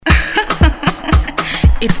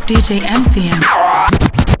It's DJ MCM.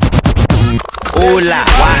 Hola,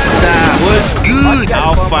 what's up? What's good?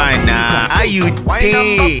 How fine now? How you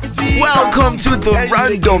day? Welcome to the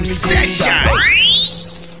random session.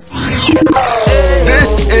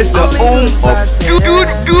 This is the home of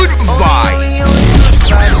good vibe.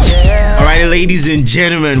 Alright, ladies and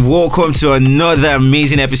gentlemen, welcome to another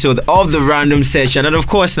amazing episode of the Random Session. And of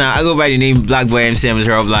course, now I go by the name Black Boy MCM,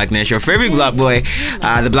 Zero Blackness, your favorite black boy,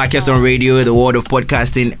 the blackest on radio, the world of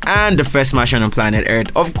podcasting, and the first Martian on planet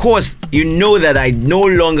Earth. Of course, you know that I no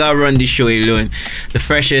longer run this show alone. The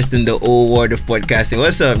freshest in the whole world of podcasting.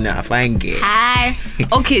 What's up now? Fine girl. Hi.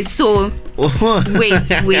 Okay, so wait.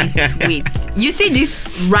 You see this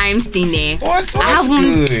rhymes thing there?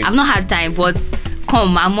 I've not had time, but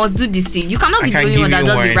come, I must do this thing. You cannot be the only one that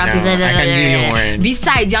does the rapping. I can give you one.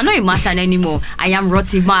 Besides, you're not a Martian anymore. I am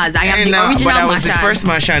Roti Mars. I am the original Martian. But I was the first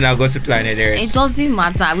Martian that got to planet Earth. It doesn't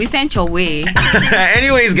matter. We sent your way.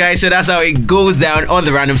 Anyways, guys, so that's how it goes down on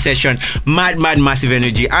the Random Session. Mad, massive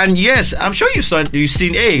energy. And yes, I'm sure you've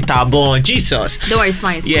seen, hey, Tabon, Jesus. Don't worry, it's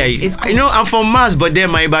fine. It's cool. I know I'm from Mars, but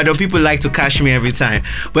then my Ibadan people like to catch me every time.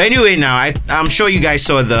 But anyway, now, I'm sure you guys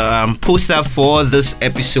saw the poster for this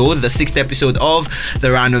episode, the 6th episode of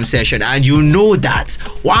the Random Session, and you know that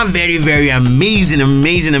one very amazing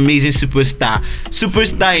superstar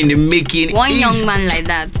in the making, one young man like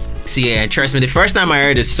that. See, yeah, trust me, the first time I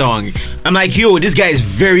heard the song, I'm like, yo, this guy is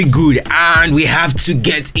very good and we have to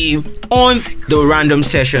get him on the Random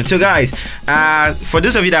Session. So guys, for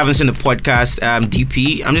those of you that haven't seen the podcast,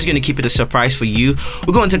 DP, I'm just going to keep it a surprise for you.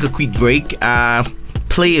 We're going to take a quick break,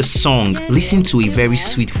 play a song, listen to a very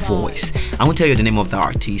sweet voice. I won't tell you the name of the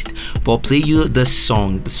artist, but I'll play you the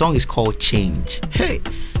song. The song is called Change. Hey,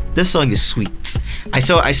 this song is sweet. I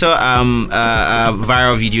saw a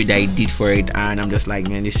viral video that he did for it, and I'm just like,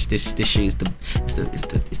 man, this shit is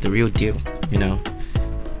the real deal, you know.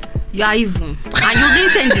 You're evil, and you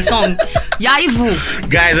didn't sing the song. You're evil.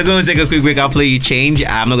 Guys, we're going to take a quick break. I'll play you Change.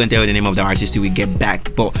 I'm not going to tell you the name of the artist till we get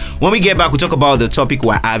back. But when we get back, we'll talk about the topic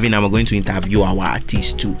we're having, and we're going to interview our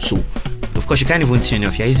artist too. So, of course, you can't even turn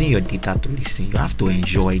off. You're using your data to listen. You have to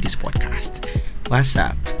enjoy this podcast. What's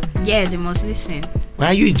up? Yeah, they must listen. Why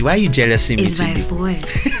are you jealous of me today? It's my voice.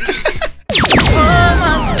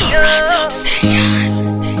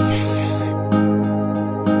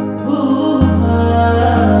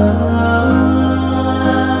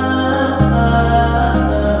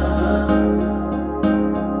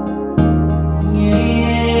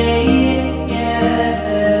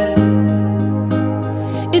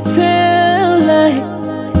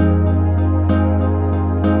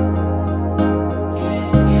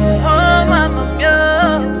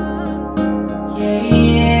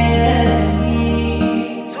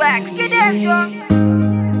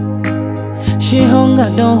 She hunger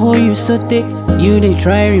don't hold you so thick. You they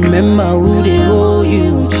try remember who they hold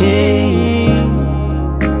you change.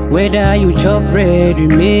 Whether you chop bread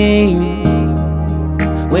remain.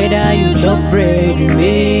 Whether you chop bread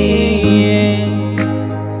remain.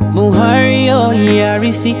 Buhari or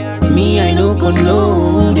Yarisi, me I no can know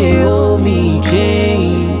who they hold me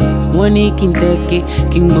change. One can take it,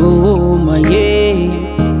 can go my yeah.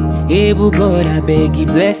 Able God, I beg you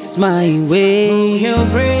bless my way.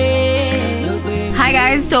 Hi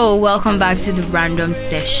guys, so welcome back to the Random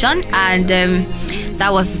Session, and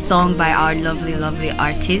that was the song by our lovely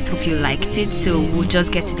artist. Hope you liked it. So we'll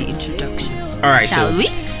just get to the introduction. Alright, shall we?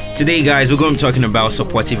 Today, guys, we're going to be talking about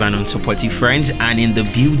supportive and unsupportive friends, and in the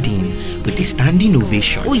building with a standing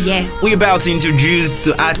ovation. Oh yeah, we're about to introduce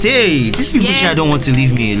to Ate. These people sure don't want to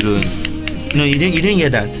leave me alone. No, you didn't hear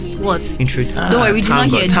that. What? Don't worry, we did not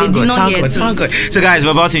hear. They did not hear too. So guys,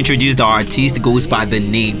 we're about to introduce the artist. Goes by the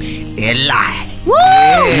name Eli. Woo!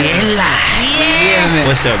 Eli. Yeah, man.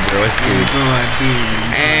 What's up, bro? What's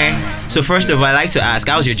good? So first of all, I'd like to ask,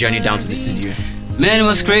 how was your journey down to the studio? Man, it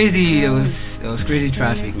was crazy. It was crazy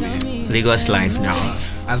traffic, man. Lagos life now.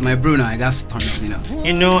 As my bro now, I got to turn up,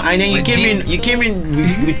 You know, and then you came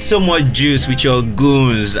in with so much juice with your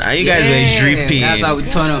goons, and you guys were dripping. That's how we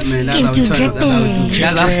turn up, man. That's how we turn up.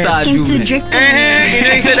 That's how Star do, man.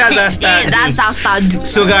 You said that's how Star do. That's how Star do.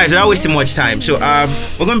 So guys, without wasting much time, so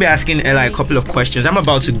we're gonna be asking Eli a couple of questions. I'm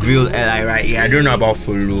about to grill Eli right here. I don't know about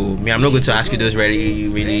follow me. I'm not going to ask you those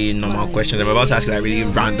really normal questions. I'm about to ask you like really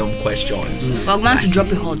random questions. We're going to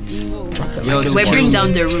drop it hot. We bring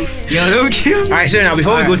down the roof. Alright, so now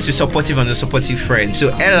before we go to supportive and unsupportive friends,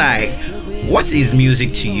 so Eli, what is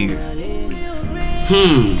music to you?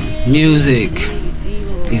 Music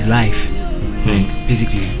is life.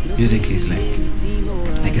 Basically, music is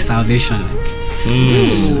like a salvation.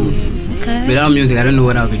 Okay. Without music, I don't know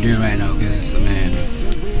what I'll be doing right now, because man,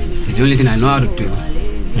 it's the only thing I know how to do.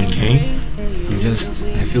 Okay.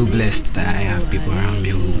 I feel blessed that I have people around me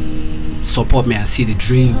who support me and see the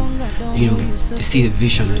dream, they see the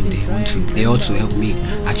vision and they also help me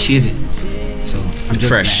achieve it. So I'm just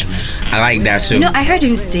fresh. glad, man. I like that. So I heard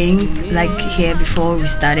him sing like here before we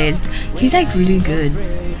started. He's like really good.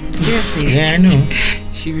 Seriously. yeah, I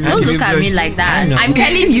know. Don't look at me like I that. know. I'm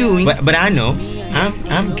telling you. But I know.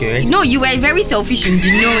 I'm good. No, you were very selfish in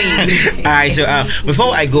knowing. Alright, so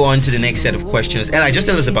before I go on to the next set of questions, Ella, just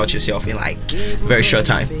tell us about yourself in like very short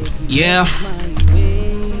time. Yeah.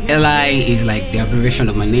 Eli is like the abbreviation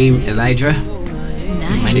of my name, Elijah.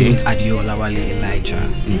 Nice. My name is Adio Olawale Elijah.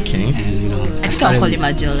 Okay. And I think I'll call him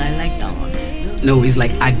Adil. I like that one. No, it's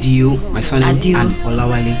like Adio, my surname, Adio. and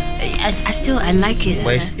Olawale. I like it.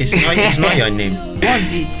 But it's not your name.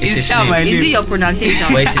 What's it? It's his not name. my Is it your pronunciation?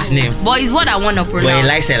 But it's his name. But it's what I want to But pronounce.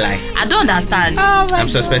 Eli's Eli. I don't understand. I'm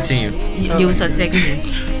suspecting you. They will suspect me.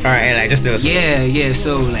 Alright, Eli, just tell us. Yeah.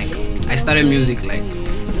 So like, I started music like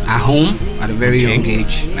at home at a very young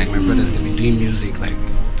age. Like my brothers, they were doing music like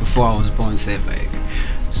before I was born.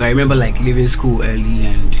 So I remember like leaving school early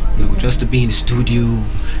and just to be in the studio,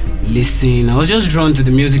 listen. I was just drawn to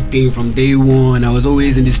the music thing from day one. I was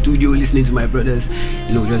always in the studio listening to my brothers,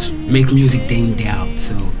 just make music day in day out.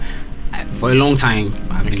 So for a long time,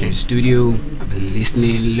 I've been in the studio. I've been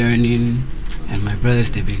listening, learning, and my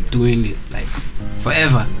brothers, they've been doing it like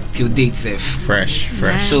forever till date safe. Fresh.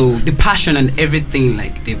 Nice. So the passion and everything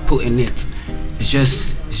like they put in it, it's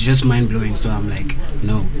just mind blowing. So I'm like,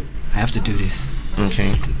 no, I have to do this.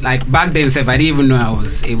 Okay. Like back then, I didn't even know I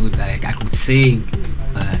was able to I could sing,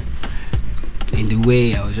 but in the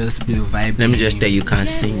way I was just vibing. Let me just tell you can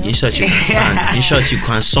sing. In short, you can stand. In short, you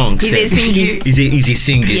can song. He's a singist. He's a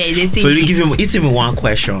singist. Yeah, he's a So singist. give him one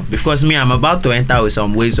question because me, I'm about to enter with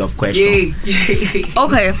some waves of question.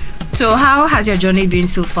 Okay. So how has your journey been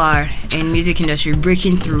so far in music industry,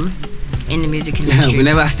 breaking through in the music industry? We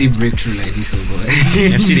never still break through like this, boy.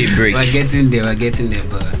 FC they break. We're getting there,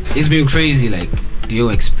 but it's been crazy. Like the whole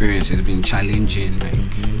experience has been challenging. Like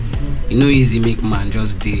easy make man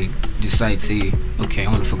just decide say, okay, I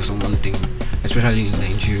want to focus on one thing, especially in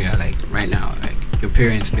Nigeria. Like right now, like your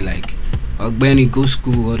parents be like, Benny, go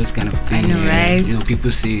school, all those kind of things. I know, right? And,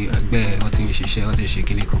 people say, what thing you should share, what thing you should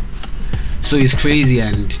come. So it's crazy,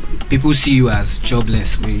 and people see you as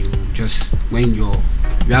jobless when you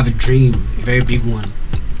have a dream, a very big one,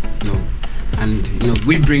 and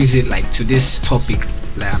which brings it like to this topic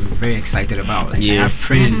that I'm very excited about. Like I have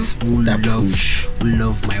friends who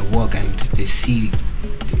love my work, and they see,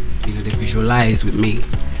 they visualize with me.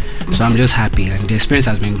 So I'm just happy, and the experience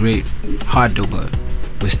has been great. Hard though, but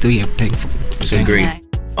we're still here thankful. So great.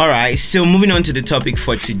 Alright, so moving on to the topic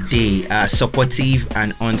for today, supportive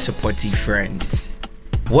and unsupportive friends.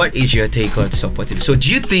 What is your take on supportive? So do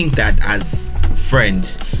you think that as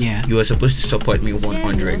friends, you are supposed to support me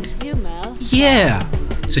 100? Yeah.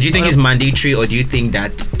 So do you think it's mandatory, or do you think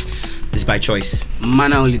that it's by choice?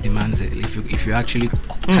 Manner only demands it. If you actually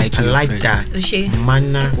title I like your friend. that. Oshay.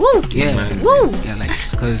 Manner Woo. demands Woo. it. Yeah, like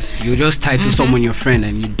because you just title someone your friend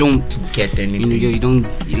and you don't Get anything. you don't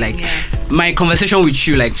like my conversation with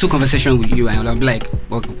you, like 2 conversations with you, and I'll be like,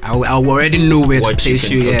 okay, I already know where What to you place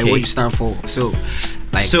can- you, okay. what you stand for. So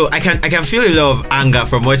like, So I can feel a lot of anger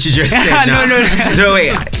from what you just said. No, now. no. So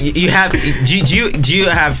wait, you have do you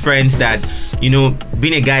have friends that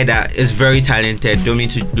being a guy that is very talented? Don't mean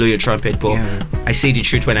to blow your trumpet, but I say the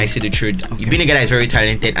truth when I say the truth. Okay. Being a guy that is very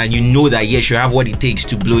talented, and you know that yes, you have what it takes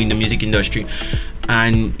to blow in the music industry,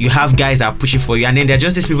 and you have guys that are pushing for you, and then there are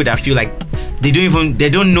just these people that feel like they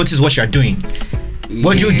don't notice what you're doing.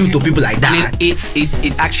 What do you do to people like that? and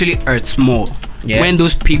it actually hurts more Yeah. when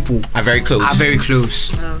those people Are very close. are very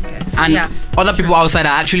close. Okay. And Yeah. other people outside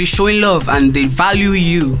are actually showing love and they value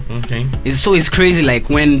you. Okay. It's crazy, like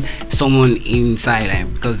when someone inside,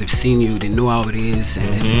 like, because they've seen you, they know how it is and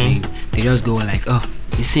everything, they just go like, oh,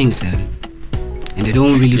 he sings then. And they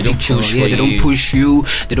don't really They don't picture, push yeah, for they don't you. push you,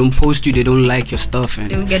 they don't post you, they don't like your stuff,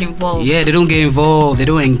 and They don't get involved. yeah, they don't get involved, they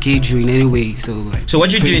don't engage you in any way. So like, So what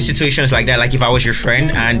it's you do in crazy. situations like that? Like if I was your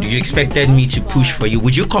friend and you expected me to push for you,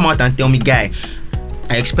 would you come out and tell me, guy,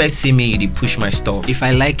 I expect see me you push my stuff? If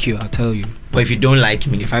I like you, I'll tell you. But if you don't like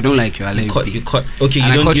me, If I don't like you, I'll let cut, you be. you cut. Okay,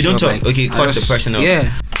 And I cut you don't up, talk. like, Okay, you I cut the just- person up.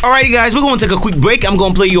 Yeah. Alrighty, guys, we're gonna take a quick break. I'm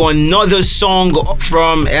gonna play you another song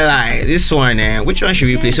from Eli. This one, which one should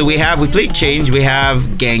we play? So we played Change, we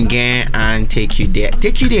have Gang Gang, and Take You There.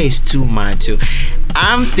 Take You There is too mad too.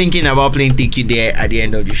 I'm thinking about playing Take You There at the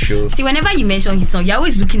end of the show. See, whenever you mention his song, you're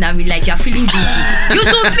always looking at me like you're feeling guilty. You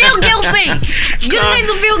should feel guilty. You don't need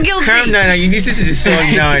to feel guilty. No, you listen to the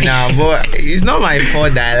song now, but it's not my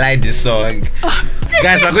fault that I like the song.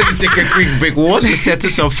 Guys, we're going to take a quick break. We want to settle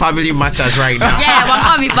some family matters right now. Yeah, we're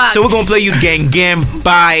coming back. So we're going to play you Gang Gang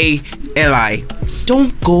by Eli.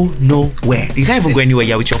 Don't go nowhere. You can't even go anywhere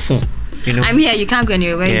here with your phone. You know? I'm here. You can't go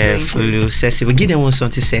anywhere. Where Yeah, are you for going? you, sexy. We give them one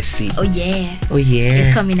something sexy. Oh yeah. Oh yeah.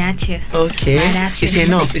 It's coming at you. Okay. Right at you. It's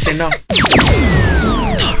enough. It's enough.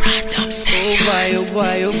 Oh boy, oh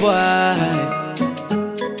boy, oh boy.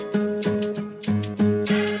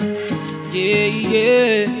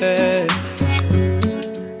 Yeah.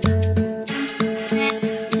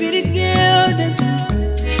 Feel the girl them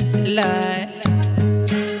lie.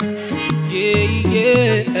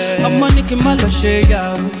 Yeah. I'm on the malo share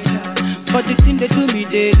yawu, but the thing they do me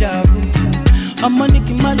deja vu. I'm on the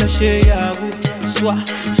malo share yawu, swa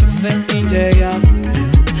she fake in the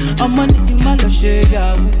yawu. I'm on the malo share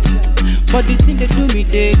yawu, but the thing they do me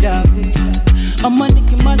deja vu. I'm on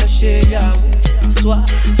the malo share yawu. Swa,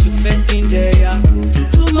 she fake in there, yeah.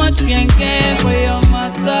 Too much gang for your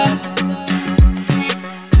mother.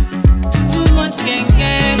 Too much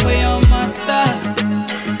gang for your mother.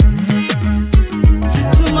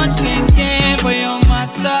 Too much gang for your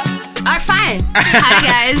mother. Alright, fine.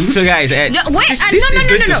 Hi guys. So guys, No, wait, this no. is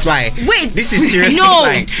going to fly. Wait. This is seriously No.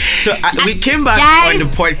 flying. So we came back Guys, on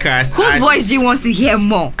the podcast. Whose and voice do you want to hear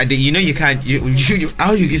more? you know you can't.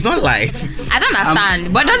 It's not live. I don't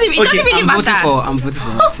understand, but it doesn't really matter. I'm voting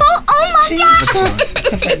for Oh my god.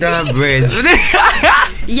 Because I don't have breasts.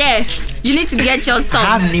 Yeah, you need to get your I son.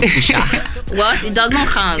 have nipple. What? It does not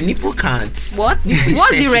count. Nipple can't. What? Nipple is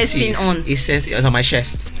What's it sensitive. resting on? It says it's on my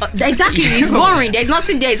chest. Exactly. It's boring. There's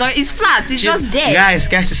nothing there. It's flat. It's just there. Guys,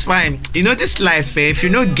 it's fine. You know this life, if you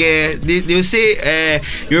don't get, they'll say,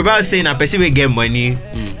 you're about saying a person will get money,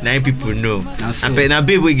 9 people know. That's And so. now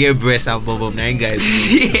baby will get breasts and bob 9 guys.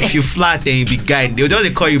 If you flat and you be guy, they'll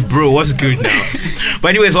just call you bro. What's good now? But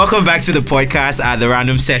anyways, welcome back to the podcast at the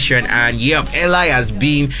random session. And yeah, Eli has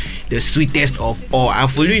been the sweetest of all. And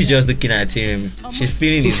Fulu is just looking at him. She's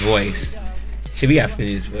feeling his voice. She'll be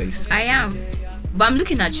feeling his voice. I am. But I'm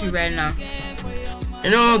looking at you right now. You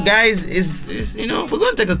know, guys, it's we're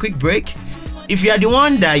going to take a quick break. If you are the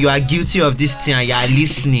one that you are guilty of this thing and you are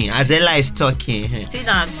listening as Ella is talking, Sit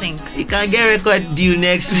down and think. you can get record deal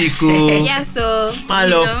next week. Oh. Yeah, so. My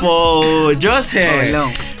you love know. for just here.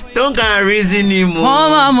 no. Don't can reason anymore.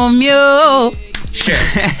 Mama, yo. Sure.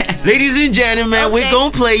 Ladies and gentlemen, we're Okay.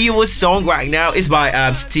 gonna play you a song right now. It's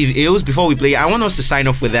by Steve Ills. Before we play, I want us to sign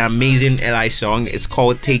off with the amazing Eli song. It's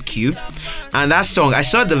called Take You. And that song, I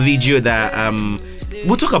saw the video that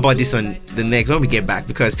we'll talk about this on the next when we get back,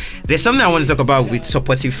 because there's something I want to talk about with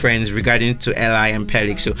supportive friends regarding to Eli and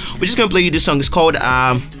Pelix. So we're just gonna play you this song. It's called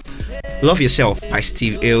Love Yourself by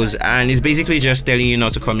Steve Ills, and it's basically just telling you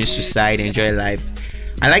not to commit suicide, enjoy life.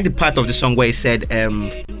 I like the part of the song where he said,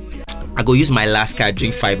 I go use my last card,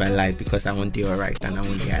 drink 5 alive, because I won't be alright and I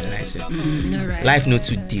won't be alive. So No, right. life not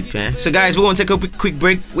too deep, eh? So guys, we're gonna take a quick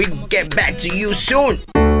break. We'll get back to you soon.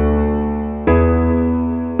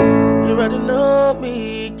 You already know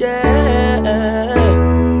me, yeah.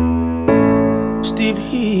 Steve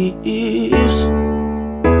Heaves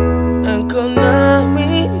and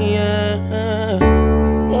Konami, yeah.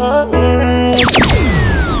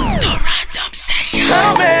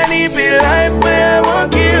 How many be life where I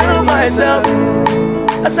won't kill myself?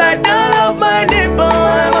 As I don't love my neighbor,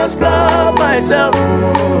 I must love myself.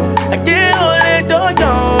 I can't hold it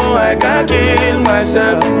down, I can't kill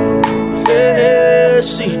myself. Yeah,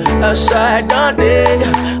 see, as I don't day,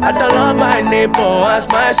 I don't love my neighbor as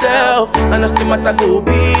myself. And I still matter go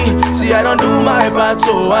be. See, I don't do my part,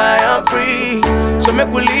 so I am free. So make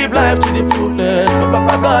we live life to the fullest. But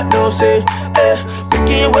Papa God don't say,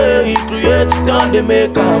 picking where he created, don't they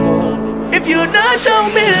make a move. If you not show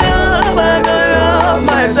me love, I gonna love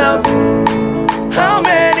myself. How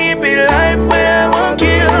many be life where I won't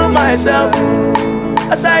kill myself?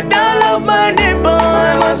 As I don't love my neighbor,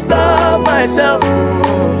 I must love myself.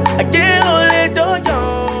 I can't hold it down.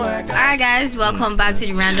 Alright, guys, welcome back to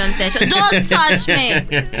the random session. Don't touch me.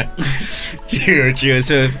 Chill.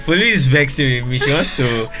 So Fulu is vexing with me. She wants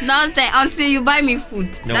to. Nothing until you buy me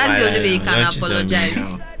food. No, That's the only way you can lunch is done apologize.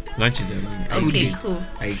 now. Lunch is done. Okay, cool.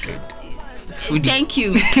 Are you good? Thank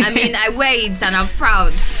you. I mean, I wear it and I'm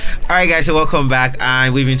proud. Alright guys, so welcome back,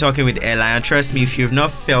 and we've been talking with Eli, and trust me, if you've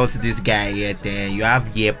not felt this guy yet, then you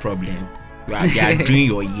have ear problem. You are doing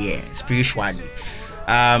your year spiritually.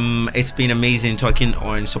 It's been amazing talking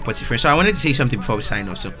on supportive friends. So I wanted to say something before we sign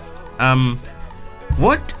off. So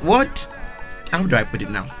what how do I put it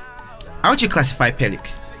now? How would you classify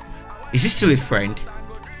Pelix? Is he still a friend?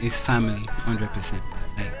 It's family, 100%.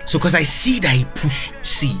 Like, So because I see that he push,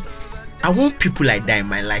 I want people like that in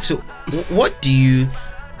my life. So what do you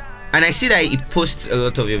And I see that he posts a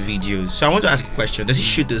lot of your videos. So I want to ask a question. Does he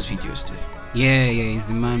shoot those videos too? Yeah, he's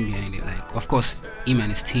the man behind it. Like, of course, him and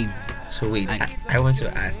his team. So wait, I want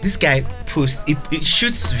to ask. This guy posts, he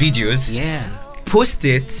shoots videos. Yeah. Posts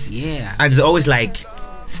it. Yeah. And it's always like,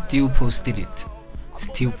 Still posting it.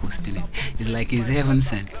 It's like he's heaven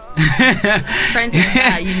sent. Friends like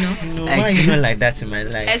that, you know. no, Like- why are you not like that in my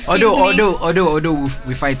life? Excuse me. Although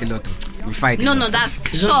we fight a lot. We fight. a No, lot.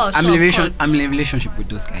 that's sure. I'm of in course. I'm in a relationship with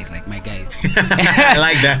those guys, like my guys. I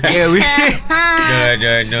like that. Yeah, we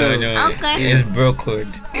No. Okay. It's bro code.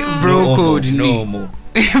 bro code in no me. more.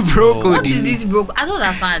 Bro code. What is in me. this broke? I don't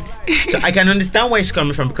understand. So I can understand where it's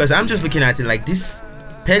coming from because I'm just looking at it like this.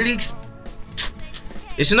 Pelix,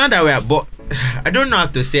 it's not that way, but I don't know how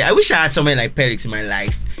to say. I wish I had someone like Pelix in my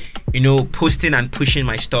life, you know, posting and pushing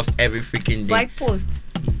my stuff every freaking day. Why post?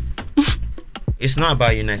 It's not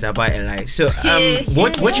about you, it's about Eli. So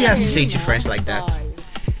what do you have to say to friends like that?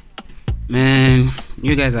 Man,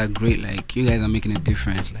 you guys are great. Like, you guys are making a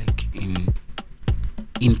difference, like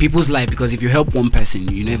in people's life. Because if you help one person,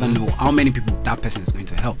 you never know how many people that person is going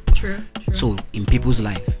to help. True. So in people's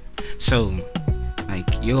life, so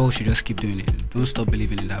like you all should just keep doing it. Don't stop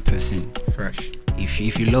believing in that person. Fresh.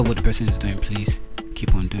 If you love what the person is doing, please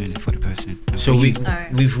keep on doing it for the person. So Believe.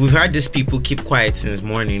 we've heard these people keep quiet since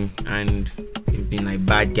morning and you've been like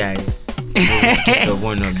bad guys. Of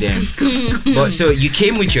one of them. But so you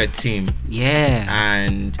came with your team Yeah,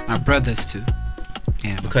 and my brothers too.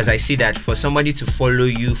 Yeah, because I see that for somebody to follow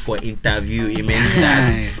you for interview, it means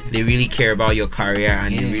that they really care about your career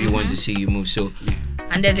and they really want to see you move. So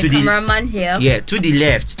And there's To a the- cameraman here. yeah, to the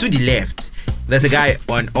left, there's a guy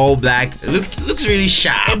on all black. Looks really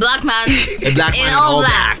sharp. A black man. A black in man all in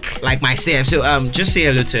black. like myself. So just say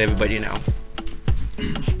hello to everybody now.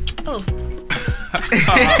 Oh.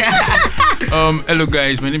 Hello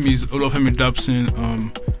guys, my name is Olufemi Dobson.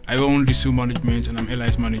 I own Disu Management and I'm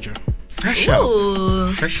Eli's manager. Fresh up.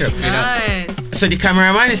 Ooh. Fresh up. You know? Nice. So the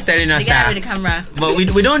cameraman is telling us The guy that. with the camera. But we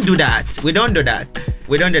don't do that. We don't do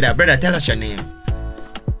that. Brother, tell us your name.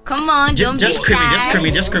 Come on, don't Just be scream shy.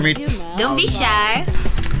 it. Just scream it. Don't be shy.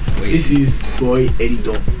 This is Boy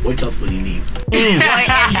Editor. Watch out for the name.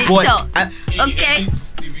 Boy, But editor. Okay.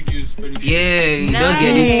 yeah, he does Nice. the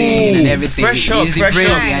editing and everything. Fresh up, He's the fresh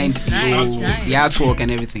brain up. behind Nice. the artwork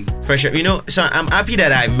and everything. fresh up. You know, so I'm happy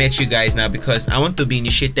that I met you guys now because I want to be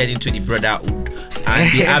initiated into the brotherhood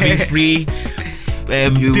and be having free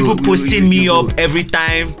people posting me up every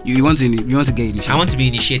time. You want to get initiated. I want to be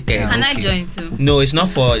initiated. Can I Okay. join too? No, it's not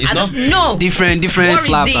for. It's I not. don't, no. different What is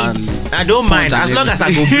slap it? and I don't mind Punch as and long as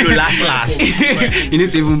I go blow last. you need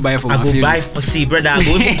to even buy from I my go favorite. buy for see, brother. I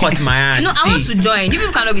go even cut my hand. No, I want to join. You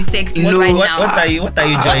people cannot be sexy No, right What now. are you? What are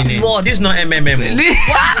you joining? what? This is not MMM.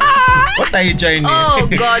 What are you joining? Oh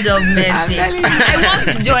God of mercy! telling you. I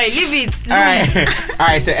want to join. Leave it. All right, all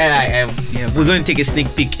right. So Eli, Yeah, we're going to take a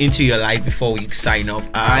sneak peek into your life before we sign off.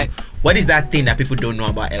 Alright. What is that thing that people don't know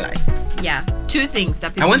about Eli? Yeah, two things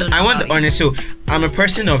that I people want don't know the about honest. So I'm a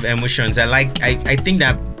person of emotions. I think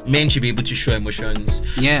that men should be able to show emotions.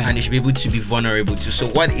 Yeah. And they should be able to be vulnerable too. So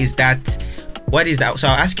what is that? What is that? So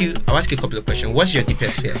I'll ask you a couple of questions. What's your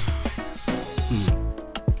deepest fear?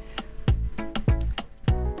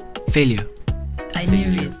 Failure. you. I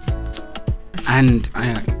knew it. And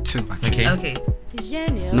too actually. Okay.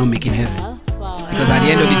 Okay. Not making heaven. Because at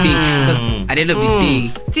the end of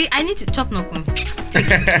the day, See, I need to chop knockun.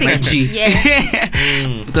 my G.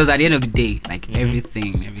 Yeah. Because at the end of the day, like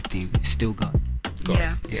everything is still God.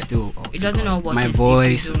 Yeah. It's still up It to doesn't God. know what my it is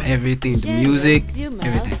voice, if you do. everything, the music,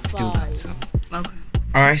 everything is still God. So Okay.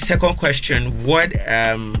 All right. Second question.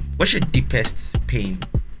 What's your deepest pain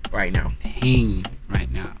right now? pain right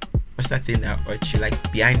now. What's that thing that hurts you?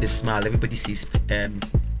 Like behind the smile, everybody sees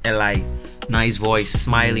Eli, nice voice,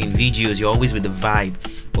 smiling videos. You're always with the vibe.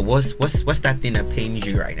 But what's that thing that pains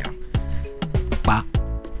you right now? Pa.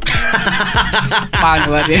 Pa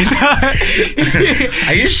no enter.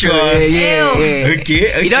 Are you sure? Yeah.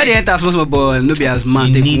 Okay. You don't enter small ball, no be as man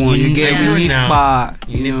You take need- one. you You need get the money now. pa.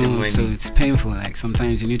 You You need the know, money. so it's painful. Like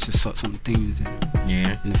sometimes you need to sort some things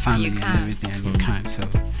Yeah. in the family You and can't. everything, and you can't. So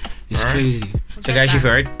it's Alright. crazy. So guys, you've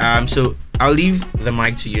heard. So I'll leave the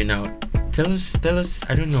mic to you now. Tell us.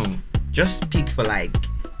 I don't know. Just speak for like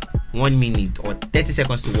 1 minute or 30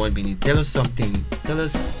 seconds to 1 minute. Tell us something. Tell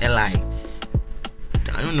us Eli.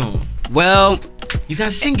 I don't know. Well, You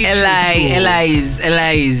can sing it.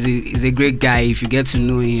 Eli is a great guy. If you get to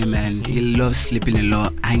know him, and he loves sleeping a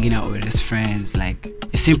lot, hanging out with his friends. Like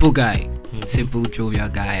a simple guy, simple jovial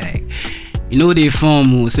guy. Like you know the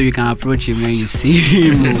form, so you can approach him when you see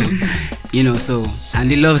him. You know, so and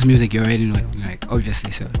he loves music. You already know, like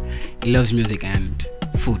obviously. So he loves music and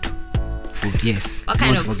food. food. Yes. What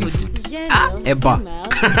kind Not of forget food? Eba.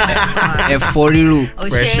 Eforiru. Oh,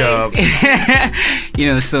 Fresh shit. up. You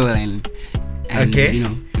know, so and Okay. you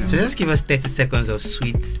know. So just give us 30 seconds of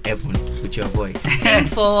sweet heaven with your voice. Sing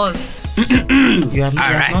for us. You have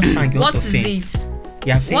not sang. You What want to is faint. this?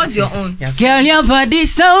 You have What's fainted. your own? You have Girl, your body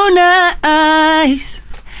so nice.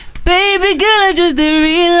 Baby girl, I just didn't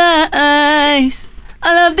realize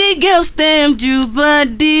all of the girls stamped you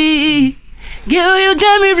body. Girl, you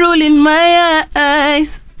got me rolling my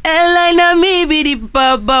eyes. And like now me be the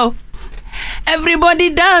bubble. Everybody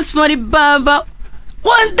dance for the bubble.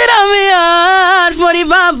 One thing on me heart for the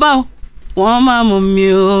bubble. One mama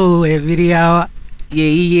mew every hour. Yeah,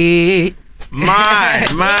 yeah. Mad.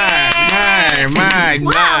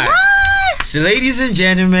 So, ladies and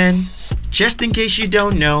gentlemen, just in case you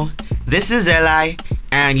don't know, this is Eli,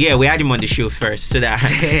 and yeah, we had him on the show first, so that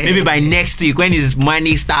maybe by next week when his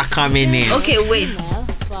money start coming in. Okay, wait.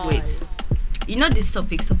 You know this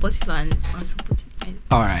topic, supportive and unsupportive. Right?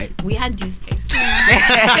 All right. We had you first.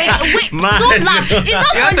 wait, Man. don't laugh. It's not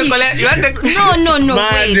funny. No,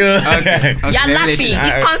 wait. Okay. You're laughing.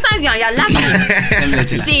 let It concerns you and you're laughing. Let me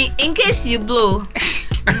let you know. See, in case you blow,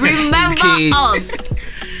 remember case. us.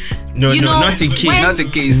 No, You know, not in case. when- Not the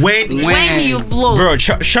case. When you blow, Bro,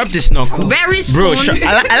 shop this not cool. very soon. Bro,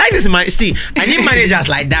 I like this man. See, I need managers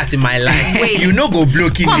like that in my life. Wait. You know, go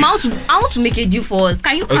blocking. Come, I want to make a deal for us.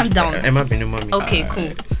 Can you calm down? Emma Benu mommy. Okay,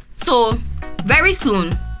 cool. So, very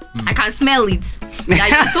soon, I can smell it. That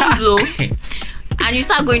you soon blow, and you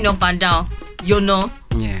start going up and down. You know,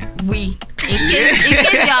 Yeah. in case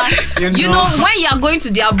you know when you are going to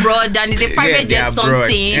the abroad and it's a private Yeah, jet the abroad.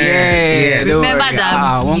 something. Yeah, don't Remember worry.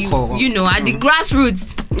 that One call. you know at the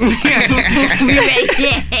grassroots.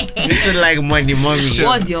 It's like money, mommy.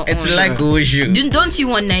 What's your It's own? like go shoe. Don't you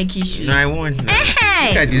want Nike shoes? No, I want. Look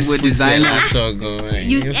at this With food designer. designer so good.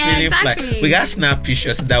 You- You're feeling exactly. like we got snap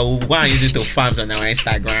pictures that we'll go and use it to farms on our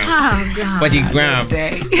Instagram. Oh God. For the gram.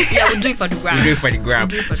 Yeah, we'll do it for the We ground. do it for the gram.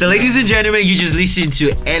 do it for So, the ladies and gentlemen, you just listened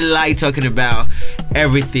to Eli talking about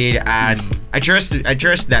everything, and I trust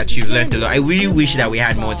that you've learned a lot. I really wish that we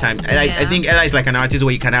had more time. And I Yeah. think Eli is like an artist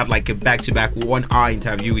where you can have like a back-to-back 1 hour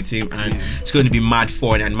interview with him, and it's going to be mad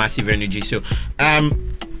fun and massive energy. So,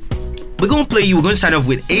 we're gonna play you. We're gonna start off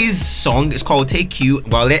with his song. It's called "Take You."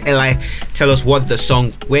 Well, let Eli tell us what the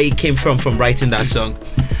song, where it came from writing that song.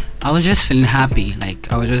 I was just feeling happy,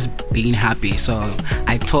 like I was just being happy. So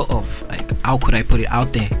I thought of like, how could I put it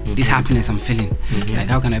out there? This happiness I'm feeling, like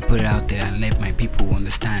how can I put it out there and let my people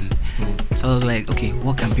understand? So I was like, okay,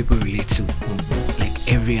 what can people relate to? Like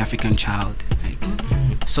every African child. Like,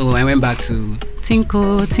 so I went back to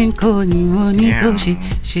Tinko, tinko, ni mo ni go she.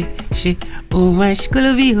 Oh my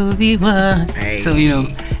shikolobi obi-Wan. Hey. So, you know,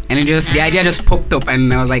 and it just, the idea just popped up,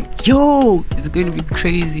 and I was like, yo, it's going to be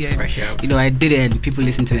crazy. And, Fresh up. you know, I did it, and people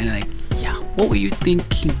listened to it, and like, yeah, what were you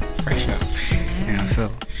thinking? Fresh up. You know,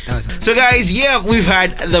 so that was it. So guys, yeah, we've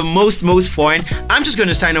had the most fun. I'm just going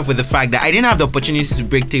to sign off with the fact that I didn't have the opportunity to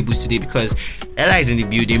break tables today because Ella is in the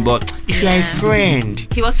building. But if you're a friend,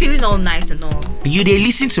 He was feeling all nice and all. you they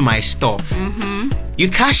listen to my stuff. You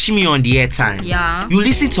catch me on the airtime. Yeah. You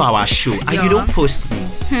listen to our show and Yeah. you don't post me.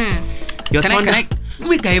 Your Can I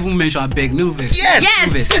make I even mention a big new verse? Yes.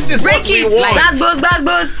 Yes. This is Break what we it. want. Blast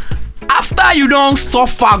buzz. After you don't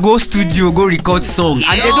suffer, go studio, go record song,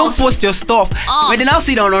 and they don't post your stuff. When they now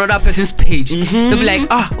see it on another person's page, they'll be like,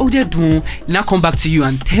 they're doing. Now come back to you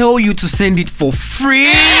and tell you to send it for free.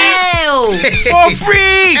 Ew. For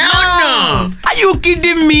free. Hell no. Are you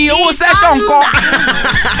kidding me? Oh, session call.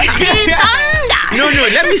 No,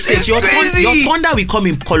 let me say it. It's Your crazy. thunder will come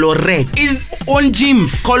in color red, Is on gym.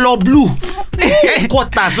 color blue.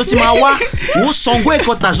 Headquarters, no timawa. Wo songo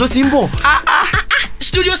headquarters, no timbo.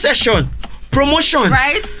 Studio session, promotion.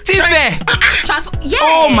 Right? Tife. Yeah.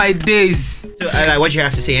 Oh my days. So, like, what you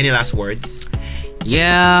have to say? Any last words?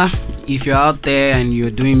 Yeah, if you're out there and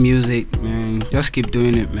you're doing music, man, just keep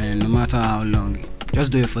doing it, man, no matter how long.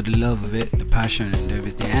 Just do it for the love of it, the passion and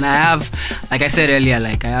everything. And I have, like I said earlier,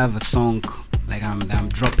 like I have a song like I'm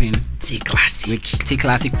dropping T Classic. with T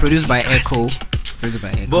Classic, produced by Echo.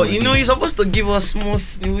 But you know, you're supposed to give us more.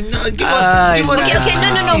 Give us. Okay,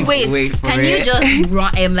 no, wait. for Can you it. just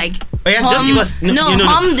run, like Oh yeah, just give us.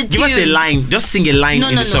 hum the Give us a tune. line. Just sing a line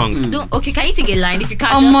in the song. No. Okay, can you sing a line if you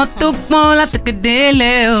can't? Ọmọ Just tó pọ́n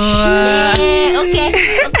látẹ̀kẹ̀délé o. Okay.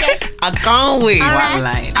 I can't wait.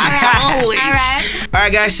 Line. I can't wait. Alright.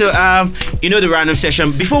 Alright, guys. So you know the random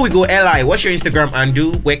session. Before we go, Eli, what's your Instagram and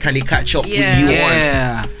do? Where can they catch up with you on?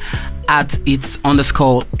 Yeah. At it's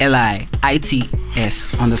 _ Eli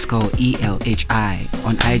ITS _ ELHI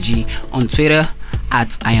on IG, on Twitter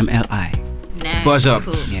at I am LI. Nice. Buzz up.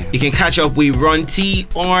 Cool. Yeah. You can catch up with Ron T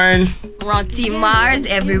on. Ronti Mars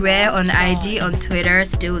everywhere on IG, on Twitter,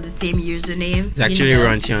 still the same username. It's actually you know.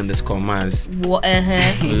 Ron T underscore Mars. What?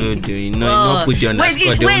 No, put the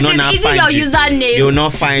underscore. They will not is it find your you. username? They will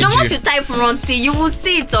not find No, you. once you type Ronti, you will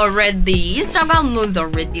see it already. Instagram knows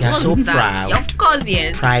already. You're What's so that? proud. Of course,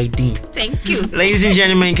 yes. Pridey. Thank you. Ladies and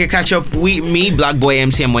gentlemen, you can catch up with me, Black Boy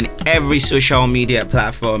MCM, on every social media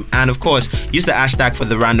platform, and of course, use the hashtag for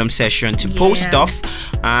the random session to post Yeah. stuff.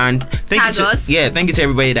 And thank Tag you to, us. thank you to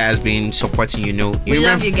everybody that has been supporting. We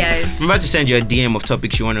love you guys. I'm about to send you a DM of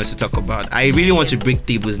topics you want us to talk about. I really want to break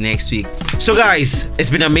tables next week. So guys, it's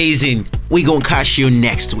been amazing. We gonna catch you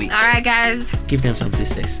next week. All right, guys. Give them something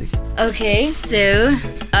sexy. Okay, so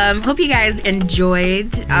hope you guys enjoyed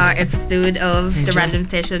our episode of the random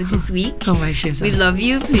session this week. We love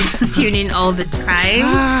you. Please tune in all the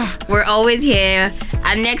time. We're always here.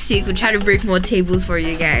 And next week we'll try to break more tables for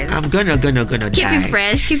you guys. I'm gonna Keep die. it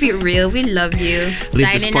fresh, keep it real. We love you. Live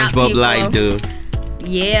the Signing out, SpongeBob people. life, dude.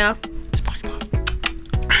 Yeah.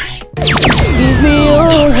 Give me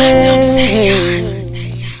your hand.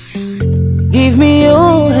 Give me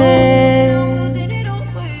your hand.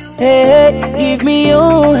 Hey, give me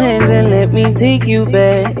your hands and let me take you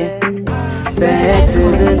back. Back to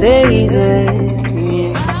the days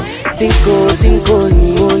when Tinko, tinko,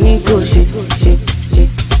 nico, shit.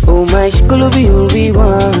 Oh, my shkulubi, you'll be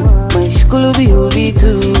one. My shkulubi, you'll be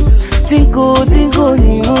two. Tinko,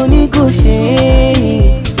 nico,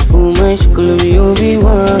 shit. Oh, my shkulubi, you'll be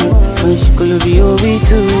one. My shkulubi, you'll be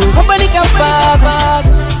two. Nobody can fuck.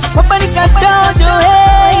 Nobody can down your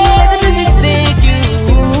head. Let the music take you.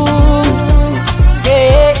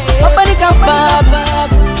 Yeah. Nobody can fuck.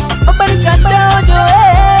 Nobody can down your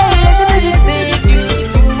head. Let the music take you.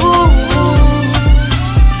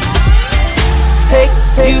 Take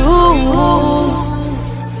you.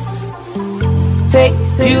 Take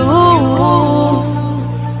you.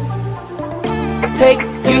 Take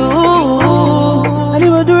you.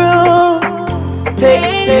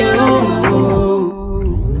 Take you.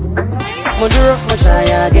 Moduro,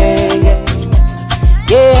 Moshaya gang.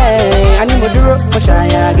 Yeah, I need Moduro,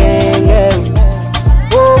 Moshaya gang.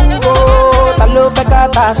 Oh, Talo Peka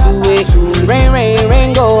Tasue.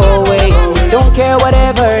 Rain, go away. Don't care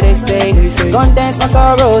whatever they say. Gonna dance my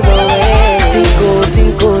sorrows away. Tinko,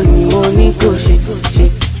 nico, shit.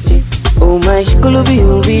 Oh, my shkulubi,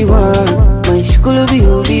 you'll be one. My shkulubi,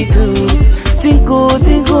 you'll be two. Tinko,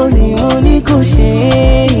 nico,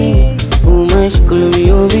 shit. Oh, my shkulubi,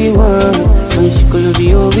 you'll be one. My shkulubi,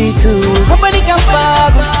 you'll be two. Nobody